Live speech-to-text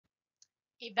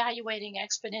evaluating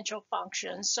exponential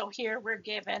functions. So here we're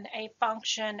given a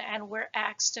function and we're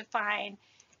asked to find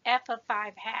f of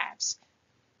 5/2.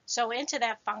 So into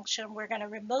that function, we're going to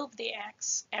remove the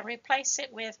x and replace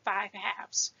it with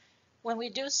 5/2. When we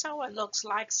do so, it looks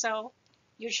like so.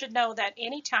 You should know that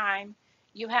anytime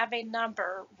you have a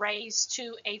number raised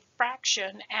to a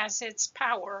fraction as its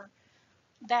power,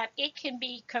 that it can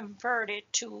be converted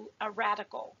to a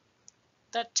radical.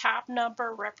 The top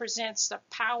number represents the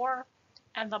power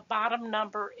and the bottom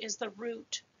number is the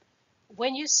root.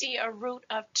 When you see a root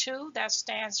of 2, that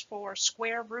stands for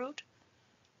square root.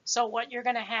 So what you're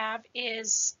going to have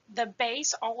is the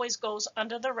base always goes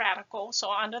under the radical.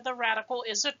 So under the radical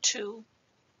is a 2.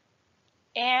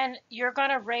 And you're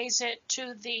going to raise it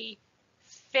to the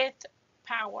 5th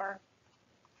power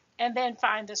and then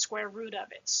find the square root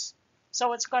of it.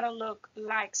 So it's going to look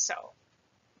like so.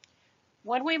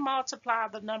 When we multiply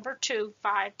the number 2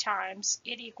 5 times,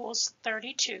 it equals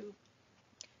 32.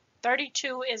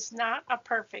 32 is not a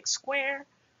perfect square,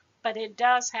 but it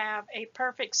does have a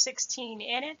perfect 16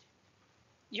 in it.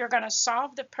 You're going to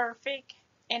solve the perfect,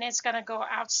 and it's going to go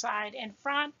outside in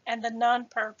front, and the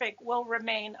non-perfect will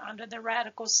remain under the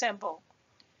radical symbol.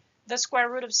 The square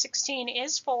root of 16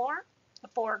 is 4. The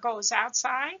 4 goes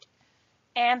outside,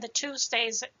 and the 2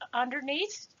 stays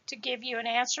underneath to give you an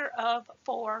answer of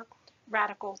 4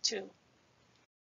 radical 2.